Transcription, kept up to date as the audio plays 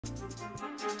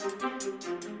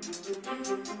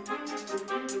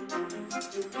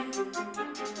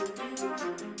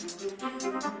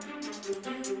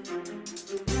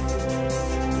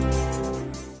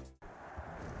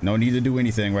No need to do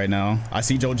anything right now. I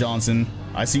see Joe Johnson.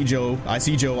 I see Joe. I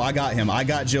see Joe. I got him. I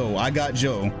got Joe. I got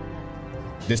Joe.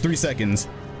 There's 3 seconds.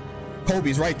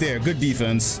 Kobe's right there. Good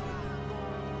defense.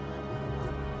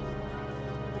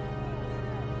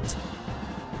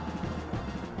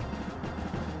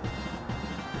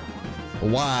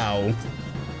 Wow.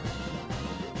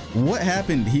 What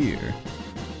happened here?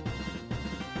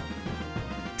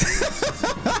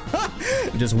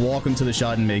 Just walk him to the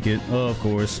shot and make it. Oh, of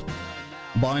course.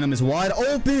 Bynum is wide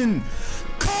open.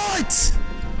 Cut!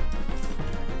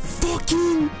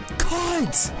 Fucking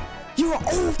cut! You're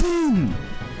open!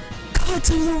 Cut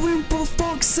to the rim for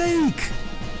fuck's sake!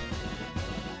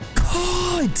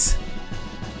 Cut!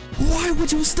 Why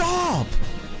would you stop?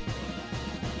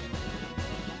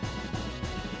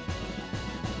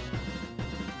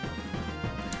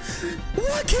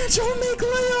 Why can't y'all make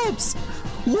layups?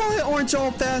 Why aren't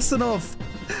y'all fast enough?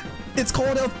 It's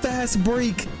called a fast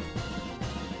break.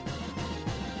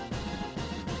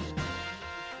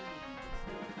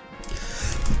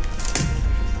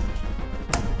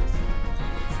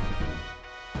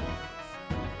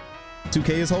 $2K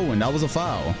is holding. That was a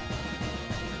foul.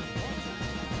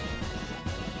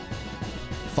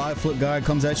 5-foot guy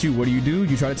comes at you. What do?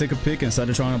 You try to take a pick instead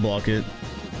of trying to block it.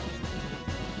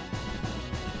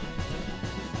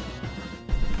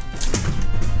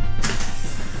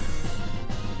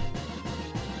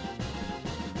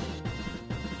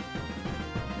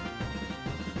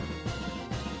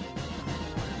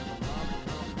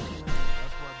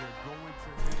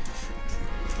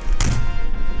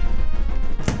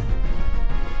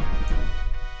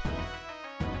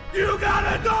 You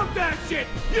gotta dump that shit!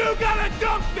 You gotta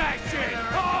dump that shit!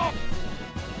 Oh!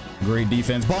 Great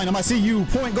defense. Bynum, I see you.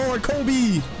 Point guard,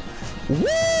 Kobe.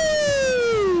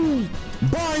 Woo!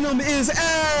 Bynum is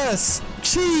ass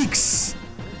cheeks.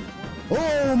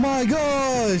 Oh my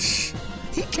gosh.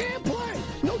 He can't play.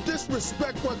 No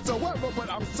disrespect whatsoever,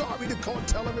 but I'm sorry to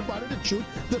tell everybody the truth.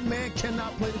 The man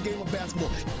cannot play the game of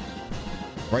basketball.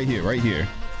 Right here, right here.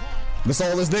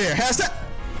 Gasol is there. Hashtag.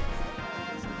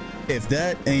 If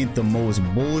that ain't the most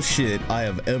bullshit I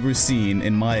have ever seen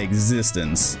in my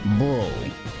existence, bro.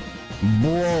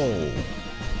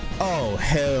 Oh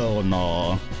hell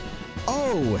no.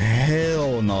 Oh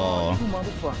hell no. You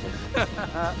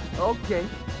motherfucker. Okay.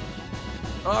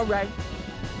 All right.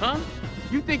 Huh?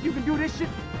 You think you can do this shit?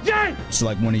 Jay! It's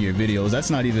like one of your videos. That's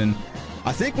not even.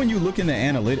 I think when you look in the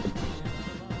analytics.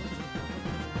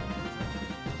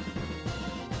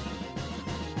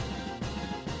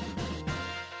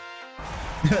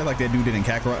 Like that dude did in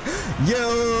Kakarot.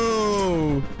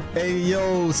 Yo! Hey,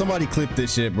 yo, somebody clip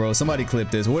this shit, bro. Somebody clip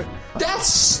this. What? That's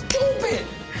stupid.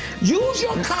 Use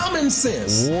your common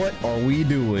sense. What are we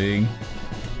doing?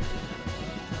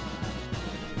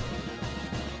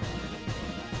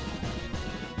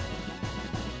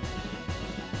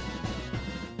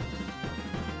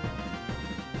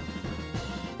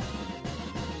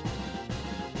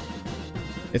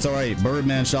 It's all right.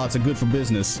 Birdman shots are good for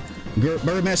business.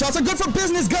 Birdman shots are good for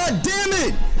business. God damn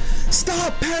it!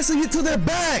 Stop passing it to their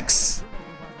backs.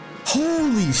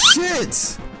 Holy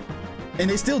shit! And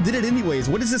they still did it anyways.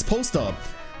 What is this post up?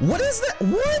 What is that?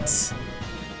 What?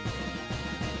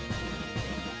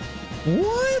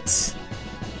 What?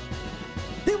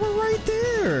 They were right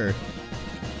there.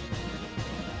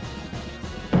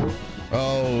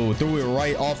 Oh, threw it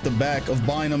right off the back of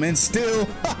Bynum and still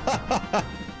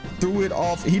threw it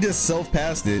off. He just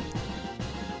self-passed it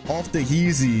off the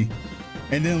Heezy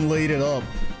and then laid it up.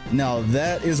 Now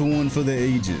that is one for the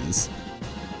ages.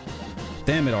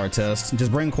 Damn it, Artest.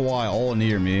 Just bring Kawhi all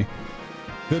near me.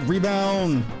 Good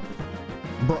rebound.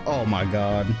 Bro, oh my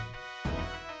god.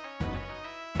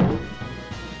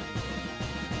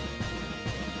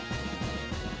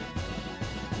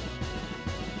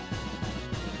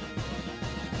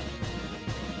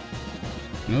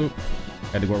 Nope.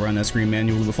 Had to go around that screen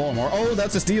manually with far more. Oh,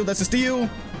 that's a steal. That's a steal.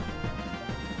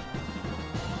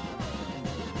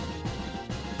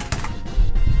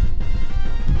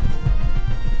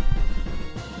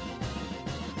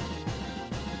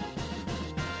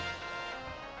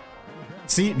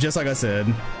 See, just like I said,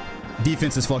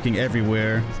 defense is fucking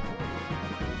everywhere.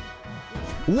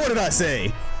 What did I say?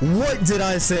 What did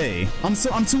I say? I'm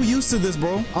too used to this,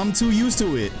 bro. I'm too used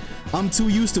to it. I'm too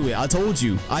used to it. I told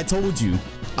you. I told you.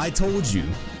 I told you.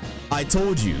 I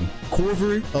told you.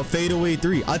 Corver, a fadeaway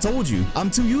 3. I told you.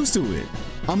 I'm too used to it.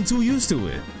 I'm too used to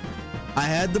it. I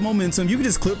had the momentum. You can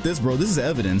just clip this, bro. This is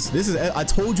evidence. I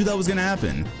told you that was gonna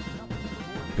happen.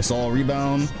 Gasol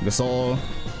rebound. Gasol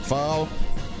foul.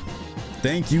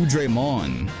 Thank you,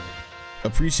 Draymond.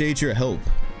 Appreciate your help.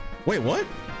 Wait, what?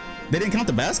 They didn't count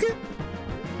the basket?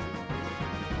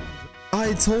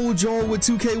 I told y'all what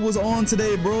 2K was on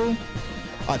today, bro.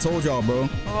 I told y'all, bro.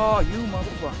 Oh, you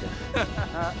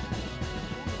motherfucker.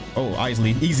 Oh,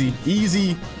 Isley. Easy.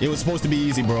 Easy. It was supposed to be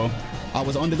easy, bro. I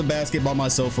was under the basket by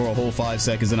myself for a whole 5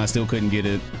 seconds and I still couldn't get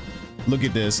it. Look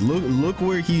at this. Look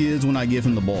where he is when I give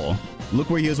him the ball. Look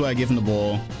where he is when I give him the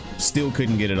ball. Still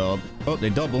couldn't get it up. Oh, they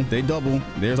double. They double.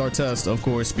 There's our test, of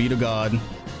course. Speed of God.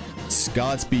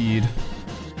 Godspeed.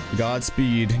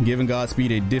 Godspeed. Giving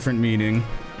Godspeed a different meaning.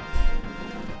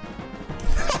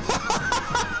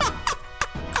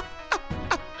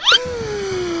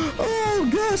 Oh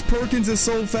gosh, Perkins is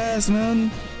so fast, man.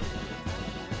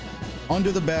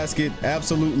 Under the basket,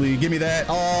 absolutely. Give me that.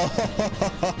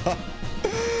 Oh.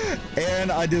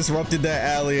 And I disrupted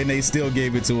that alley and they still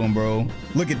gave it to him, bro.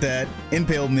 Look at that.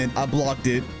 Impalement. I blocked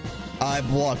it. I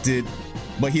blocked it.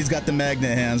 But he's got the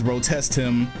magnet hands, bro. Test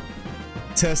him.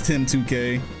 Test him,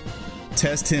 2K.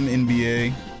 Test him,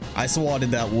 NBA. I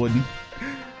swatted that one.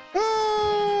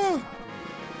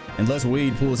 Unless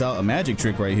Wade pulls out a magic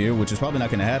trick right here, which is probably not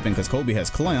going to happen because Kobe has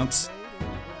clamps.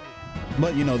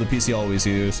 But, you know, the PC always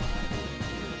hears.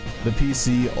 The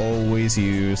PC always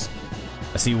hears.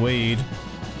 I see Wade.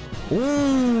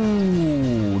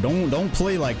 Ooh, don't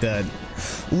play like that.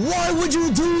 Why would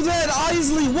you do that,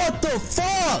 Isley? What the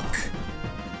fuck?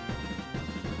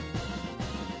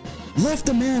 Left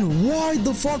the man wide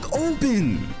the fuck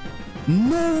open.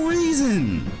 No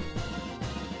reason.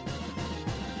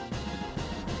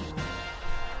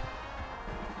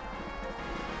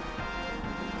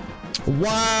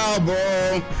 Wow,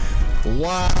 bro.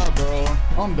 Wow, bro.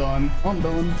 I'm done. I'm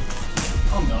done.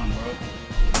 I'm done, bro.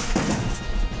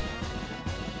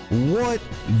 What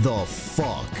the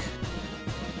fuck?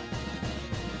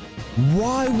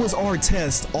 Why was our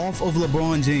test off of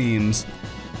LeBron James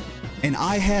and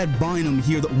I had Bynum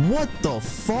here? What the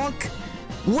fuck?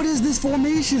 What is this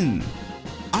formation?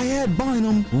 I had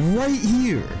Bynum right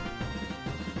here.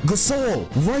 Gasol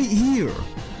right here.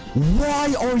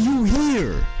 Why are you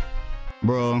here?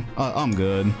 Bro, I'm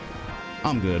good.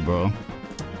 I'm good, bro.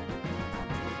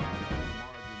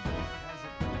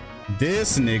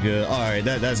 This nigga, all right,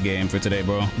 that's game for today,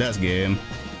 bro. That's game.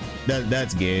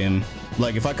 That's game.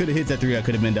 Like if I could have hit that 3, I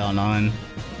could have been down 9.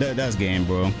 That's game,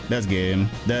 bro. That's game.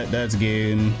 That's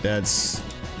game. That's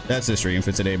the stream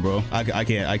for today, bro. I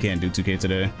can't do 2K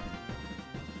today.